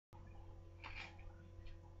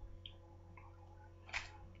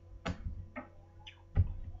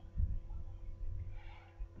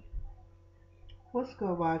What's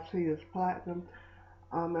good, YT? Is Platinum.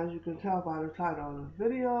 As you can tell by the title of the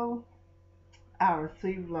video, I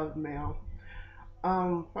received love mail.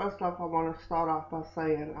 First off, I want to start off by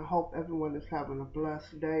saying I hope everyone is having a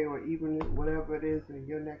blessed day or evening, whatever it is in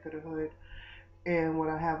your neck of the hood. And what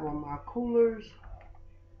I have on my coolers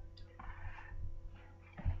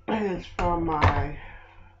is from my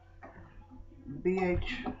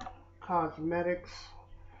BH Cosmetics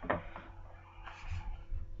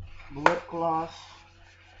lip gloss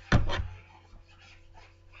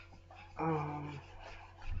um,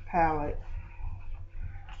 palette.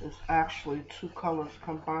 It's actually two colors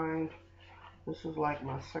combined. This is like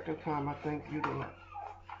my second time I think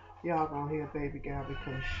y'all gonna hear baby gal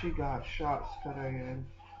because she got shots today and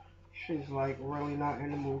she's like really not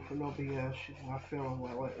in the mood for no BS. She's not feeling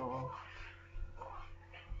well at all.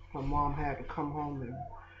 Her mom had to come home and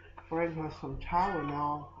bring her some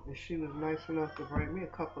Tylenol and she was nice enough to bring me a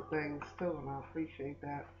couple things too and I appreciate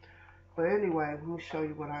that. But anyway, let me show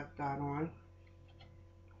you what I got on.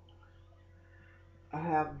 I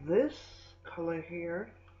have this color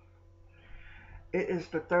here. It is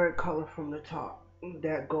the third color from the top.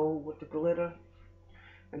 That gold with the glitter.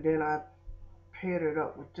 And then I paired it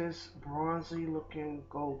up with this bronzy looking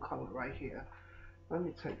gold color right here. Let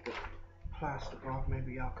me take the plastic off,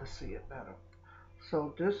 maybe y'all can see it better.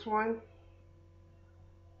 So this one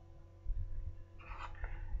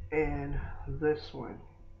and this one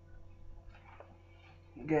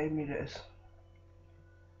gave me this.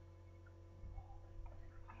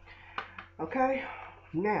 Okay,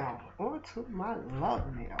 now on to my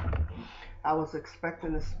love mail. I was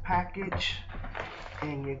expecting this package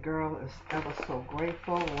and your girl is ever so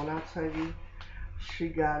grateful when I tell you she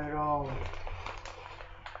got it all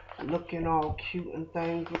looking all cute and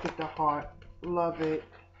things. Look at the heart. Love it.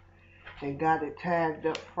 And got it tagged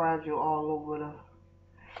up fragile all over the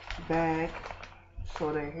bag.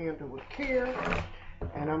 So they handle with care.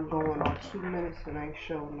 And I'm going on 2 minutes and ain't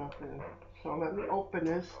showing nothing. So let me open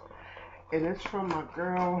this. And it's from my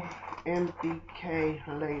girl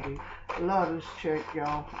Mkblady. Love this chick,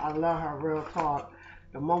 y'all. I love her real talk.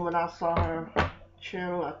 The moment I saw her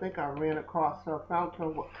channel, I think I ran across her, found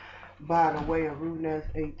her by the way of Rudeness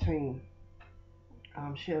 18.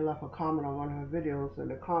 She had left a comment on one of her videos, and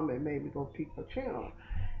the comment made me go peek her channel.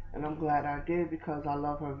 And I'm glad I did because I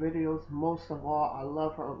love her videos. Most of all, I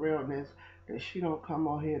love her realness, that she don't come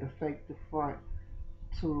on here to fake the front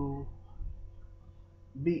to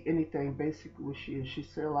be anything basically what she is. She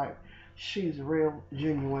said like she's real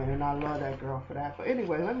genuine, and I love that girl for that. But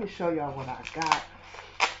anyway, let me show y'all what I got.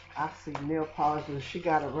 I see nail polish, and she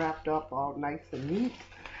got it wrapped up all nice and neat.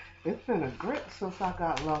 It's been a grip since I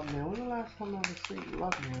got love mail. When the last time I ever see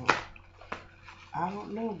love mail? I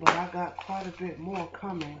don't know, but I got quite a bit more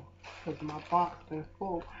coming because my box been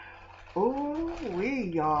full. Ooh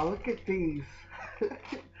wee, y'all, look at these.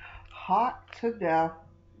 Hot to death.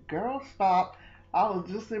 Girl, stop. I was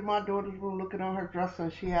just in my daughter's room looking on her dresser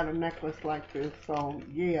and she had a necklace like this. So,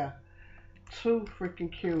 yeah, too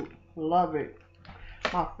freaking cute. Love it.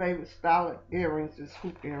 My favorite style of earrings is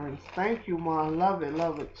hoop earrings. Thank you, Mom. Love it,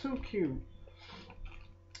 love it. Too cute.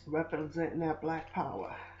 Representing that black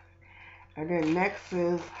power. And then next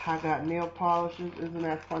is I got nail polishes. Isn't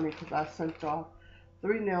that funny? Because I sent off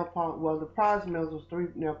three nail polish. Well, the prize meals was three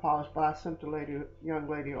nail polish, but I sent the young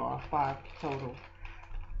lady off five total.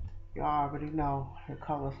 Y'all already know the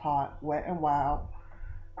color's hot, wet and wild,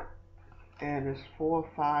 and it's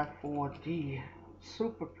 454D.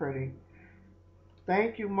 Super pretty.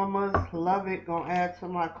 Thank you, mamas. Love it. Gonna add to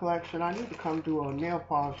my collection. I need to come do a nail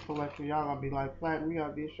polish collection. Y'all gonna be like, Platinum, you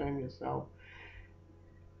gotta be ashamed of yourself.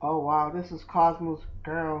 Oh wow, this is Cosmo's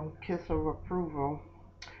Girl Kiss of Approval.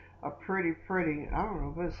 A pretty, I don't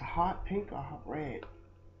know if it's hot pink or hot red.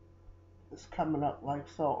 It's coming up like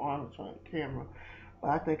so on the camera. But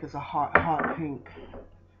I think it's a hot pink.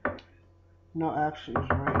 No, actually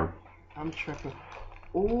it's red. I'm tripping.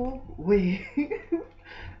 Ooh, wee.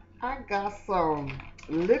 I got some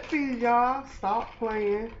lippies, y'all. Stop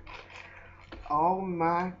playing. Oh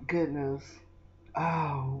my goodness.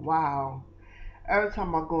 Oh, wow. Every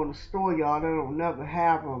time I go in the store, y'all, they don't never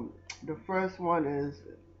have them. The first one is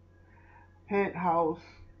Penthouse.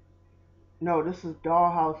 No, this is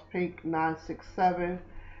Dollhouse Pink 967.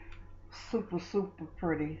 Super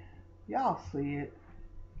pretty. Y'all see it.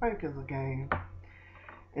 Think it's a game.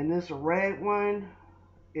 And this red one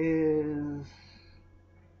is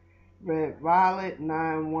Red Violet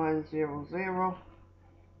 9100.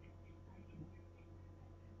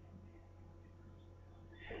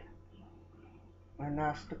 And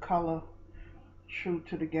that's the color true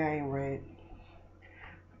to the game red.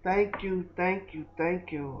 Thank you, thank you,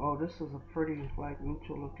 thank you. Oh, this is a pretty, like,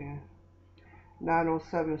 neutral looking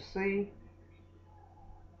 907C.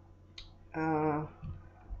 I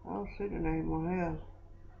don't see the name on here.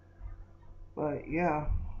 But yeah,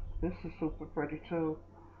 this is super pretty too.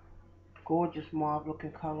 Gorgeous mauve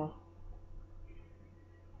looking color.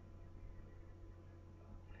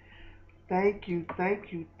 Thank you,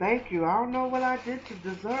 thank you, thank you. I don't know what I did to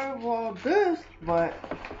deserve all this, but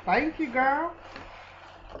thank you, girl.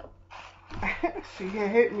 She had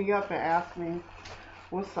hit me up and asked me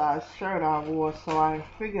what size shirt I wore, so I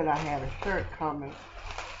figured I had a shirt coming.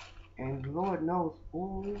 And Lord knows,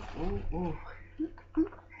 ooh, ooh, ooh.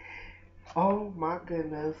 Oh my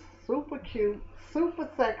goodness. Super cute, super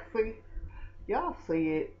sexy. Y'all see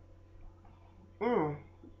it. Mm.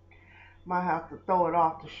 Might have to throw it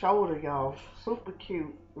off the shoulder, y'all. Super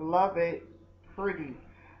cute. Love it. Pretty.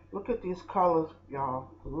 Look at these colors, y'all.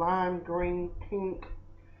 Lime green, pink,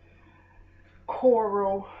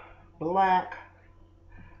 coral, black.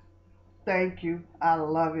 Thank you. I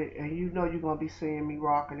love it. And you know you're going to be seeing me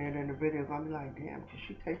rocking it in the video. I'm going to be like, damn, did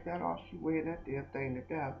she take that off? She wear that damn thing to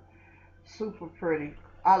death. Super pretty.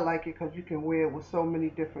 I like it because you can wear it with so many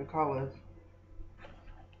different colors.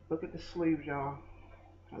 Look at the sleeves, y'all.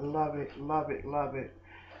 I love it, love it, love it.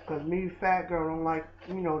 Because me, fat girl, don't like,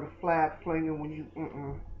 the flap flinging when you,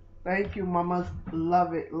 Thank you, mamas.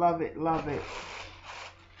 Love it, love it, love it.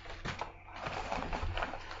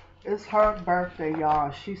 It's her birthday,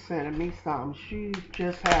 y'all. She's sending me something. She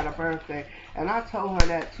just had a birthday. And I told her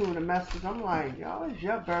that too in the message. I'm like, y'all, it's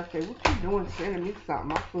your birthday. What you doing sending me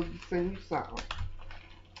something? I'm supposed to send you something.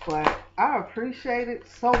 But I appreciate it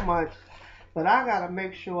so much. But I got to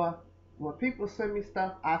make sure when people send me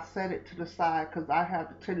stuff, I set it to the side because I have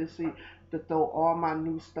the tendency to throw all my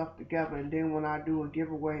new stuff together. And then when I do a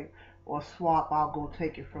giveaway or swap, I'll go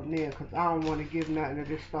take it from there because I don't want to give nothing of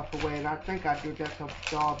this stuff away. And I think I did that to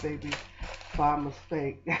Doll Baby by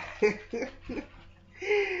mistake.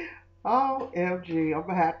 OMG, I'm going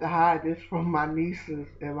to have to hide this from my nieces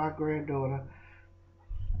and my granddaughter.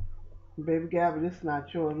 Baby Gabby, this is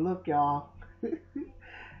not yours. Look, y'all.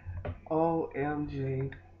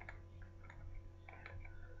 OMG.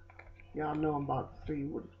 Y'all know I'm about to see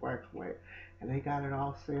what it's wax with. And they got it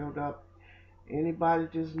all sealed up. Anybody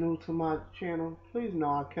just new to my channel, please know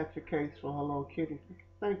I'll catch a case for Hello Kitty.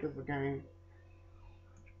 Think it's a game.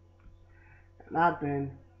 And I've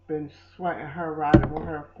been sweating her, riding with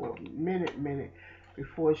her for a minute.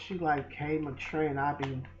 Before she like came a trend, I've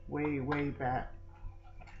been way back.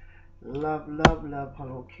 Love, love, love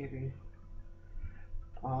Hello Kitty.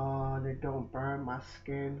 They don't burn my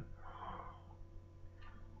skin.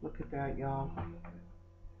 Look at that, y'all.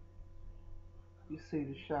 You see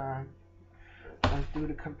the shine. Let's do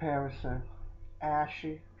the comparison.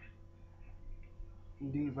 Ashy,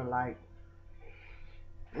 Diva Light.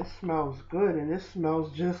 It smells good and it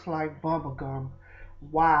smells just like bubblegum.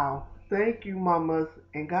 Wow. Thank you, mamas.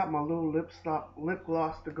 And got my little lip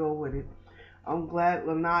gloss to go with it. I'm glad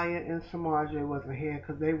Lanaya and Samarja wasn't here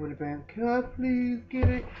because they would have been, can I please get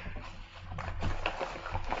it?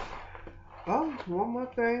 Oh, one more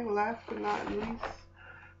thing, last but not least.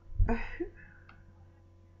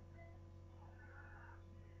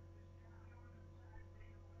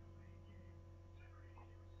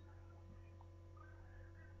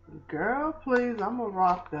 Girl, please, I'm gonna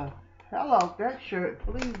rock the hell out that shirt.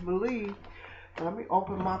 Please believe. Let me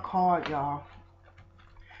open my card, y'all.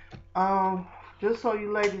 Um, just so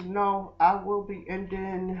you ladies know, I will be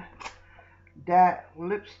ending that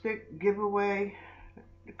lipstick giveaway,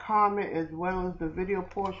 the comment as well as the video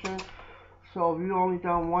portion. So if you only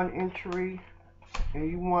done one entry and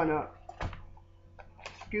you wanna,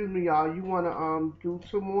 excuse me, y'all, you wanna do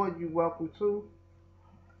two more, you're welcome to.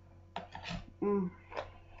 Mm.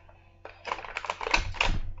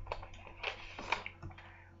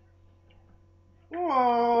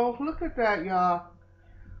 Oh, look at that, y'all.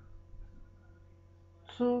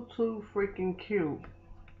 Too freaking cute.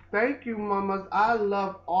 Thank you, mamas. I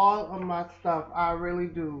love all of my stuff. I really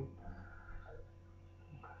do.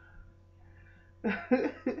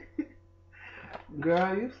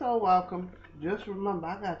 Girl, you're so welcome. Just remember,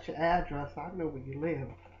 I got your address. I know where you live.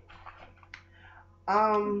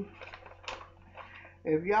 Um,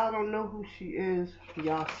 if y'all don't know who she is,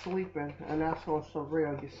 y'all sleeping, and that's on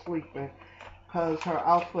surreal. You're sleeping, cause her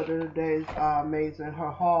outfit of the days are amazing.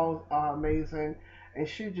 Her hauls are amazing, and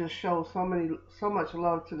she just shows so much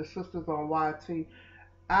love to the sisters on YT.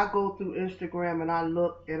 I go through Instagram and I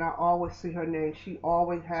look and I always see her name. She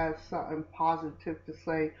always has something positive to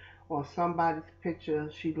say on somebody's picture.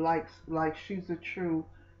 She likes, like, she's a true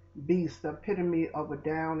beast, the epitome of a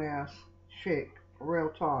down ass chick. Real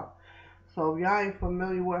talk. So if y'all ain't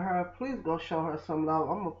familiar with her, please go show her some love.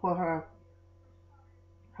 I'm gonna put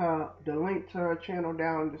the link to her channel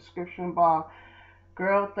down in the description bar.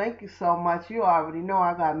 Girl, thank you so much. You already know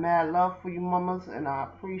I got mad love for you mamas and I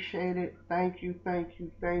appreciate it. Thank you, thank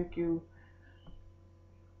you, thank you.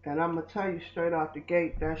 And I'm gonna tell you straight off the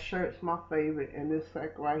gate, that shirt's my favorite and this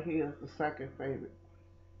sack right here is the second favorite.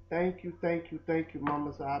 Thank you, thank you, thank you,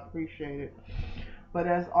 mamas. I appreciate it. But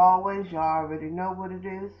as always, y'all already know what it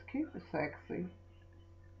is. Keep it sexy.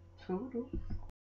 Toodles.